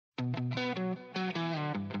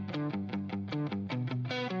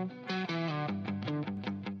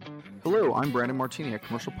Hello, I'm Brandon Martini, a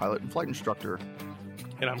commercial pilot and flight instructor.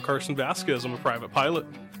 And I'm Carson Vasquez. I'm a private pilot.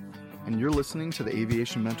 And you're listening to the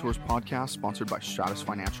Aviation Mentors podcast sponsored by Stratus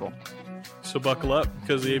Financial. So buckle up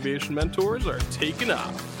because the Aviation Mentors are taking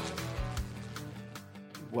off.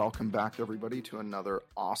 Welcome back, everybody, to another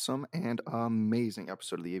awesome and amazing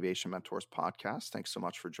episode of the Aviation Mentors podcast. Thanks so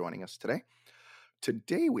much for joining us today.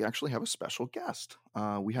 Today, we actually have a special guest.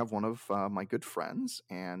 We have one of my good friends,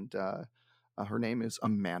 and her name is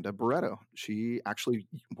Amanda Barreto. She actually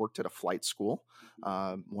worked at a flight school,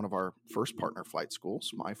 one of our first partner flight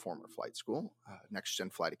schools, my former flight school, Next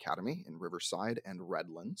Gen Flight Academy in Riverside and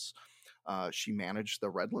Redlands. She managed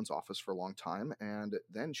the Redlands office for a long time, and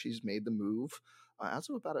then she's made the move as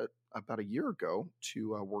of about a year ago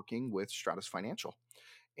to working with Stratus Financial.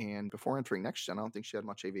 And before entering Next Gen, I don't think she had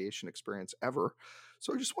much aviation experience ever.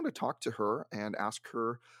 So I just want to talk to her and ask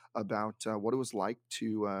her about what it was like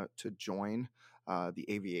to join the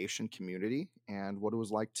aviation community and what it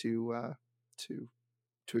was like to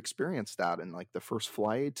experience that in like the first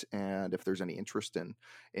flight, and if there's any interest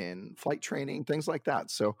in flight training, things like that.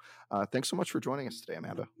 So thanks so much for joining us today,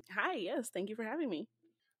 Amanda. Hi, yes, thank you for having me.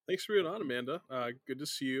 Thanks for being on, Amanda. Good to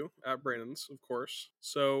see you at Brandon's, of course.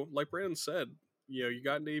 So, like Brandon said, you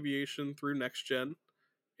got into aviation through Next Gen,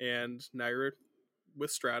 and now you're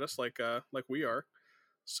with Stratus, like we are.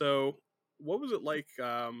 So, what was it like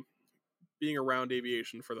being around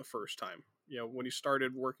aviation for the first time? When you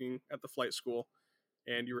started working at the flight school,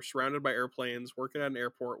 and you were surrounded by airplanes, working at an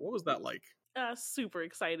airport. What was that like? Super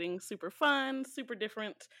exciting, super fun, super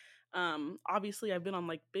different. Obviously, I've been on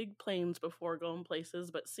like big planes before going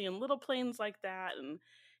places, but seeing little planes like that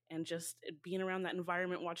and just being around that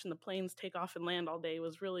environment, watching the planes take off and land all day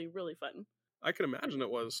was really, really fun. I can imagine it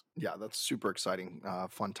was. Yeah, that's super exciting,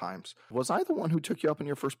 fun times. Was I the one who took you up in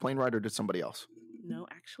your first plane ride, or did somebody else? No,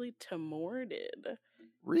 actually, Timur did.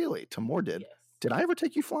 Really? Timur did? Yes. Did I ever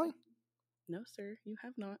take you flying? No, sir, you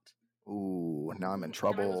have not. Ooh, now I'm in And I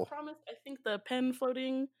trouble. was promised, I think, the pen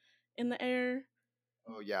floating in the air.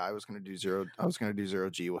 Oh yeah, I was gonna do zero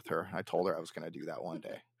G with her. I told her I was gonna do that one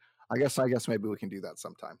day. I guess maybe we can do that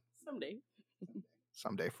sometime.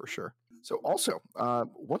 Someday for sure. So also,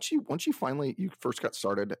 once you first got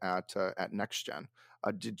started at Next Gen,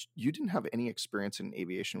 didn't have any experience in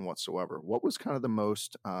aviation whatsoever. What was kind of the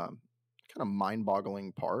most kind of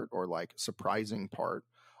mind-boggling part or like surprising part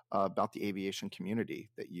about the aviation community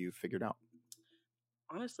that you figured out?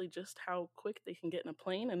 Honestly, just how quick they can get in a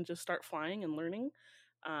plane and just start flying and learning.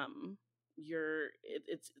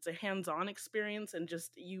 It's a hands-on experience, and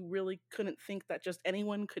just you really couldn't think that just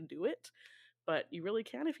anyone could do it, but you really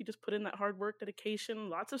can if you just put in that hard work, dedication,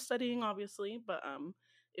 lots of studying, obviously. But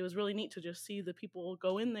it was really neat to just see the people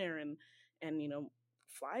go in there and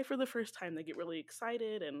fly for the first time. They get really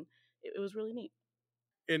excited, and it was really neat.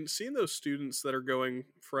 And seeing those students that are going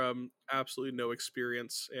from absolutely no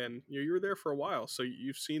experience, and you were there for a while, so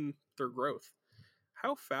you've seen their growth.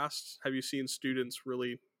 How fast have you seen students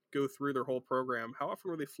really go through their whole program? How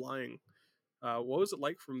often were they flying? What was it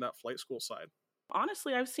like from that flight school side?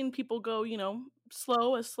 Honestly, I've seen people go,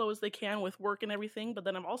 slow as they can with work and everything, but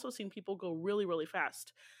then I've also seen people go really, really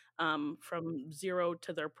fast, from zero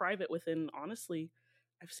to their private within, honestly,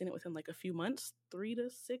 I've seen it within like a few months, 3 to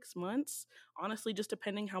 6 months, honestly, just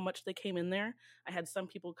depending how much they came in there. I had some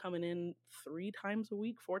people coming in 3 times a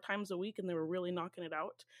week, 4 times a week, and they were really knocking it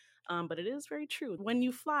out. But it is very true. When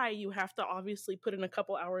you fly, you have to obviously put in a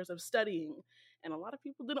couple hours of studying, and a lot of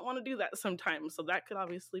people didn't want to do that sometimes, so that could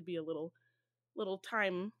obviously be a little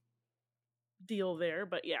time deal there,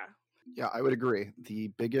 but yeah. Yeah, I would agree. The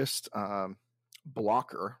biggest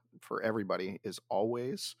blocker for everybody is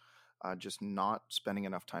always just not spending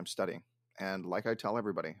enough time studying. And like I tell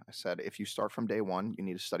everybody, I said, if you start from day one, you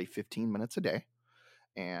need to study 15 minutes a day.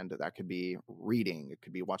 And that could be reading, it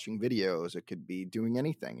could be watching videos, it could be doing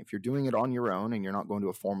anything. If you're doing it on your own and you're not going to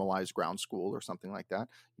a formalized ground school or something like that,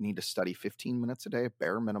 you need to study 15 minutes a day,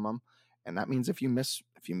 bare minimum. And that means if you miss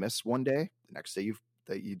one day, the next day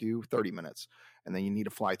you do 30 minutes, and then you need to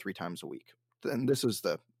fly 3 times a week. And this is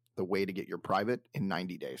the way to get your private in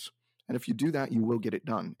 90 days. And if you do that, you will get it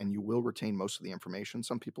done, and you will retain most of the information.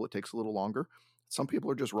 Some people, it takes a little longer. Some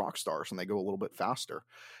people are just rock stars and they go a little bit faster.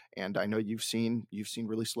 And I know you've seen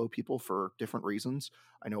really slow people for different reasons.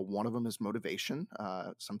 I know one of them is motivation.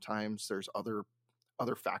 Sometimes there's other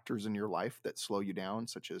factors in your life that slow you down,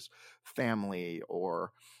 such as family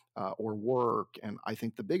or work. And I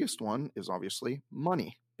think the biggest one is obviously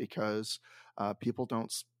money, because people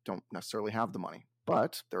don't necessarily have the money.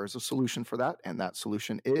 But there is a solution for that, and that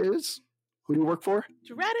solution is Who do you work for?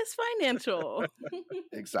 Stratus Financial.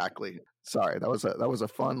 Exactly. Sorry, that was a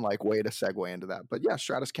fun way to segue into that. But yeah,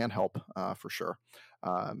 Stratus can help for sure.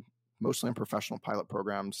 Mostly in professional pilot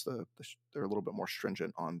programs, they're a little bit more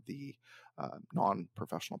stringent on the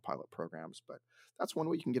non-professional pilot programs. But that's one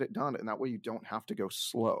way you can get it done, and that way you don't have to go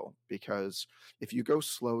slow. Because if you go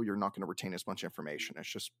slow, you're not going to retain as much information.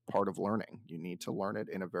 It's just part of learning. You need to learn it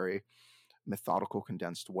in a very methodical,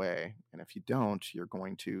 condensed way. And if you don't, you're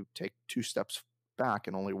going to take 2 steps back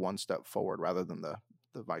and only 1 step forward, rather than the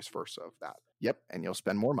vice versa of that. Yep. And you'll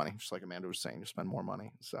spend more money, just like Amanda was saying, you spend more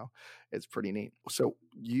money. So it's pretty neat. So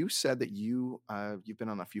you said that you've been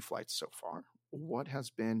on a few flights so far. What has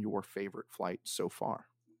been your favorite flight so far?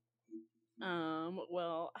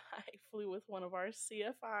 Well, I flew with one of our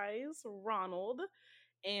CFIs, Ronald,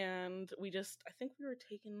 and I think we were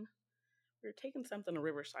taking something to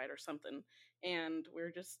Riverside or something, and we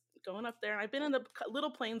are just going up there. I've been in the little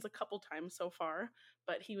planes a couple times so far,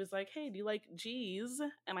 but he was like, "Hey, do you like cheese?"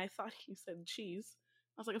 And I thought he said cheese.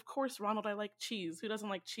 I was like, "Of course, Ronald, I like cheese. Who doesn't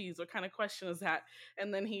like cheese? What kind of question is that?"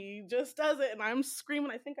 And then he just does it, and I'm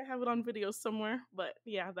screaming. I think I have it on video somewhere, but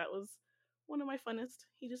yeah, that was one of my funnest.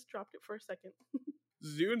 He just dropped it for a second.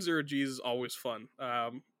 Doing zero G's is always fun.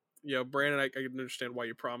 Brandon, I can understand why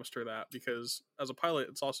you promised her that, because as a pilot,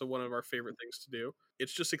 it's also one of our favorite things to do.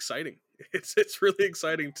 It's just exciting. It's really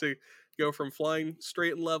exciting to go from flying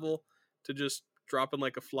straight and level to just dropping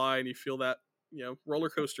like a fly, and you feel that roller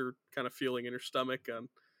coaster kind of feeling in your stomach, and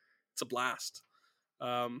it's a blast.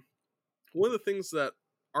 One of the things that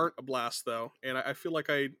aren't a blast, though, and I feel like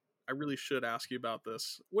I really should ask you about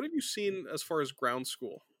this. What have you seen as far as ground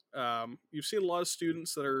school? You've seen a lot of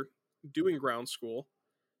students that are doing ground school,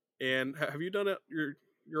 and have you done it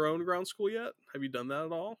your own ground school yet? Have you done that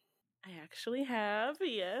at all? I actually have,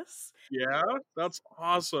 yes. Yeah, that's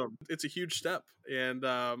awesome. It's a huge step, and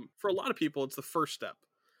for a lot of people, it's the first step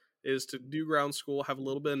is to do ground school, have a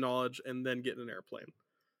little bit of knowledge, and then get in an airplane.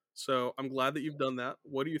 So I'm glad that you've done that.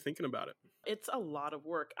 What are you thinking about it? It's a lot of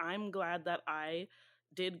work. I'm glad that I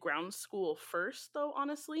did ground school first, though,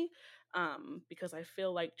 honestly, because I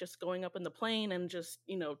feel like just going up in the plane and just,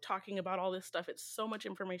 talking about all this stuff, it's so much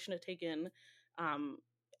information to take in. Um,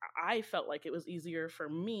 I felt like it was easier for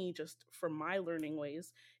me, just for my learning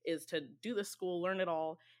ways, is to do the school, learn it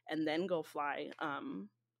all, and then go fly.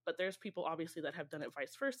 But there's people obviously that have done it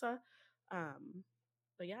vice versa.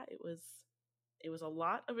 But yeah, it was a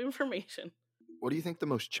lot of information. What do you think the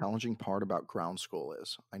most challenging part about ground school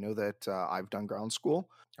is? I know that I've done ground school.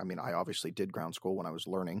 I mean, I obviously did ground school when I was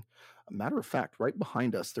learning. A matter of fact, right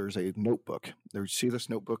behind us, there's a notebook. You see this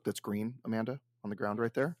notebook that's green, Amanda, on the ground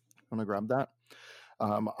right there? Want to grab that?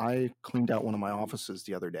 I cleaned out one of my offices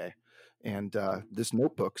the other day, and this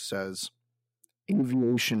notebook says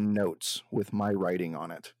aviation notes with my writing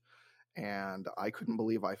on it. And I couldn't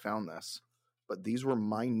believe I found this. But these were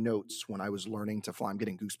my notes when I was learning to fly. I'm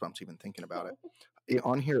getting goosebumps even thinking about it.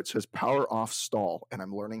 On here it says power off stall, and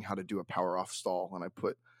I'm learning how to do a power off stall. And I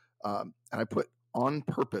put on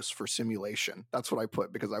purpose for simulation. That's what I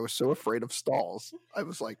put, because I was so afraid of stalls. I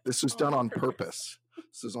was like, this is done on purpose.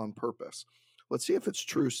 This is on purpose. Let's see if it's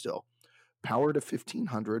true still. Power to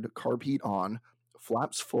 1500, carb heat on,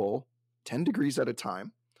 flaps full, 10 degrees at a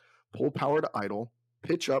time, pull power to idle,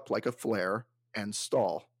 pitch up like a flare, and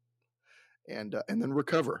stall. And then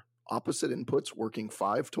recover. Opposite inputs working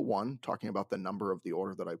 5 to 1, talking about the number of the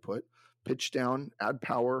order that I put. Pitch down, add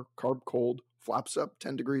power, carb cold, flaps up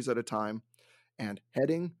 10 degrees at a time, and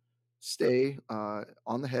heading, stay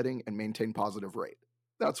on the heading and maintain positive rate.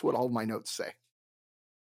 That's what all my notes say.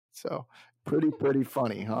 So pretty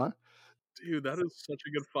funny, huh? Dude, that is such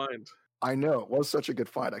a good find. I know, it was such a good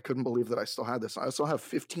find. I couldn't believe that I still had this. I also have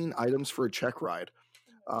 15 items for a check ride,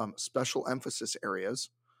 special emphasis areas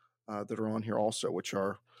that are on here also, which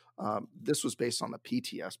are, this was based on the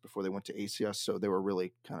PTS before they went to ACS, so they were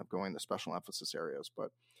really kind of going the special emphasis areas.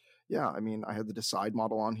 But yeah, I mean, I had the decide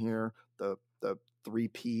model on here, the 3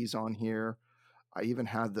 Ps on here. I even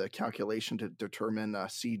had the calculation to determine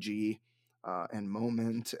CG and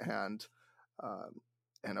moment,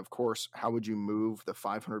 and of course, how would you move the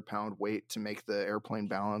 500-pound weight to make the airplane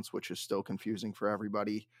balance, which is still confusing for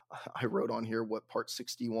everybody. I wrote on here what part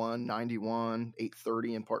 61, 91,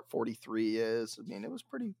 830, and part 43 is. I mean, it was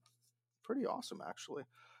pretty awesome, actually.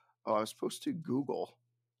 Oh, I was supposed to Google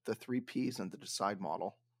the 3 Ps and the decide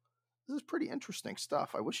model. This is pretty interesting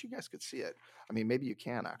stuff. I wish you guys could see it. I mean, maybe you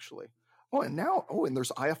can, actually. And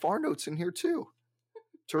there's IFR notes in here, too.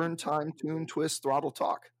 Turn, time, tune, twist, throttle,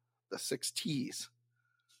 talk. The 6 Ts.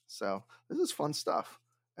 So this is fun stuff.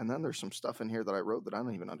 And then there's some stuff in here that I wrote that I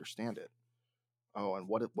don't even understand it. Oh, and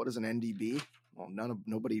what is an NDB? Well,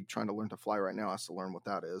 nobody trying to learn to fly right now has to learn what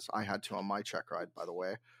that is. I had to on my check ride, by the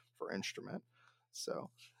way, for instrument. So,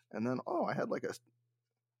 and then, I had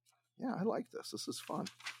I like this. This is fun.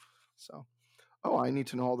 So, I need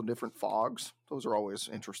to know all the different fogs. Those are always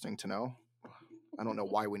interesting to know. I don't know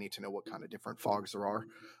why we need to know what kind of different fogs there are.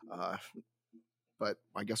 But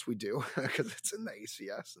I guess we do because it's in the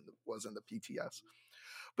ACS and it was in the PTS.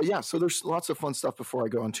 But yeah, so there's lots of fun stuff before I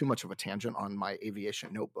go on too much of a tangent on my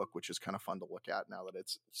aviation notebook, which is kind of fun to look at now that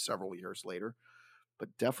it's several years later. But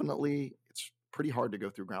definitely, it's pretty hard to go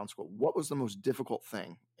through ground school. What was the most difficult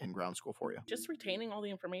thing in ground school for you? Just retaining all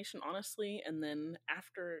the information, honestly, and then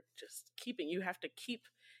after just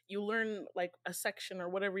you learn like a section or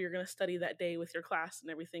whatever you're going to study that day with your class and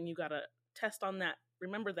everything. You got to test on that,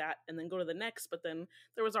 remember that, and then go to the next. But then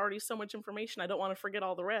there was already so much information. I don't want to forget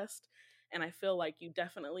all the rest. And I feel like you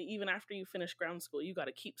definitely, even after you finish ground school, you got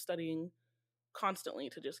to keep studying constantly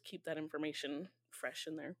to just keep that information fresh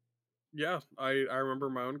in there. Yeah, I remember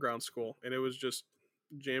my own ground school, and it was just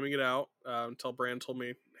jamming it out until Brand told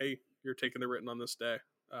me, hey, you're taking the written on this day,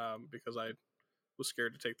 because I was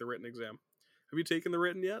scared to take the written exam. Have you taken the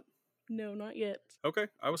written yet? No, not yet. Okay,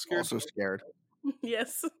 I was scared. Also scared.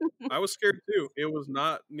 Yes. I was scared too. It was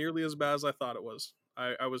not nearly as bad as I thought it was.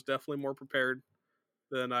 I was definitely more prepared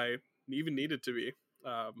than I even needed to be.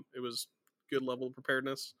 It was good level of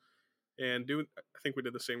preparedness. And I think we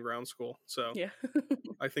did the same ground school. So yeah.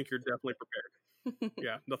 I think you're definitely prepared.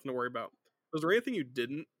 Yeah, nothing to worry about. Was there anything you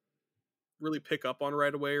didn't really pick up on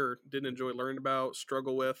right away or didn't enjoy learning about,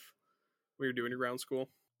 struggle with when you're doing your ground school?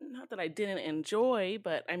 Not that I didn't enjoy,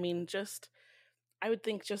 but I mean, I would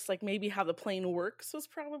think just like maybe how the plane works was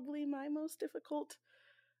probably my most difficult.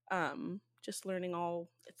 Just learning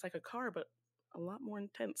it's like a car, but a lot more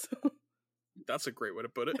intense. That's a great way to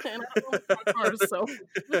put it. And I don't know cars, so.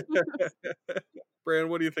 Brand,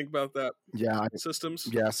 what do you think about that? Yeah. Systems?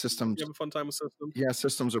 Yeah, systems. You have a fun time with systems? Yeah,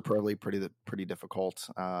 systems are probably pretty difficult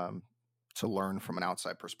to learn from an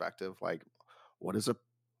outside perspective. Like, what is a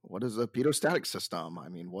pedostatic system? I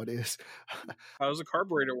mean, how does a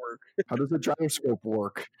carburetor work? How does a gyroscope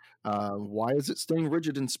work? Why is it staying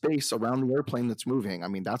rigid in space around the airplane that's moving? I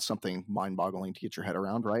mean, that's something mind-boggling to get your head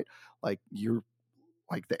around, right? Like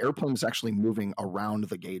the airplane is actually moving around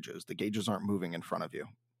the gauges. The gauges aren't moving in front of you.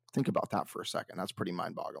 Think about that for a second. That's pretty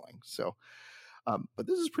mind-boggling. So, but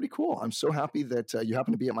this is pretty cool. I'm so happy that you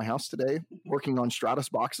happen to be at my house today working on Stratus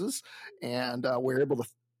boxes, and we're able to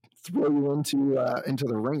throw you into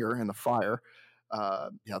the ringer and the fire.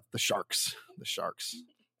 The sharks.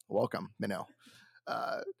 Welcome, Minnow.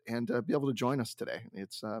 And be able to join us today.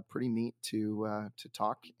 It's pretty neat to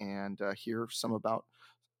talk and hear some about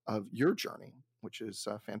your journey, which is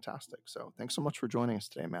fantastic. So thanks so much for joining us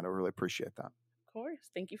today, Amanda. I really appreciate that. Of course.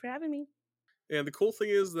 Thank you for having me. And the cool thing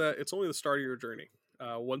is that it's only the start of your journey.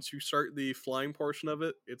 Once you start the flying portion of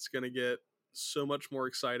it, it's going to get so much more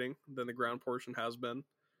exciting than the ground portion has been.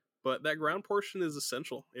 But that ground portion is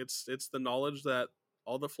essential. It's the knowledge that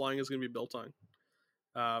all the flying is going to be built on.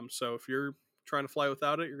 So if you're trying to fly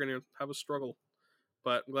without it, you're going to have a struggle.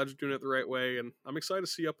 But I'm glad you're doing it the right way, and I'm excited to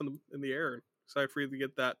see you up in the air. Excited for you to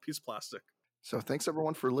get that piece of plastic. So thanks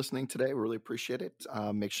everyone for listening today. We really appreciate it.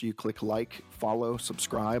 Make sure you click like, follow,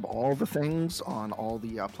 subscribe, all the things on all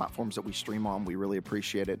the platforms that we stream on. We really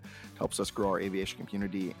appreciate it. It helps us grow our aviation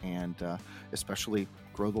community and especially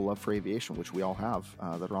grow the love for aviation, which we all have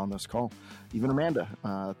that are on this call. Even Amanda,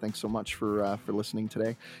 thanks so much for listening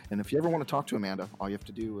today. And if you ever want to talk to Amanda, all you have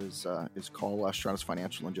to do is call Stratus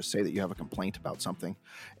Financial and just say that you have a complaint about something,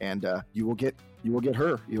 and you will get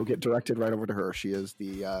her. You'll get directed right over to her. She is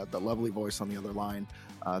the lovely voice on the other line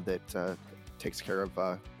that takes care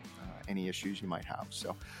of any issues you might have.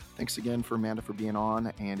 So thanks again for Amanda for being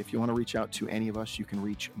on. And if you want to reach out to any of us, you can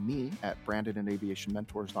reach me at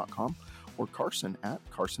brandon@aviationmentors.com or Carson at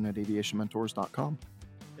carson@aviationmentors.com.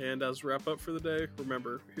 And as we wrap up for the day,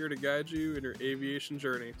 remember, we're here to guide you in your aviation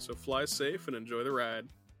journey. So fly safe and enjoy the ride.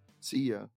 See ya.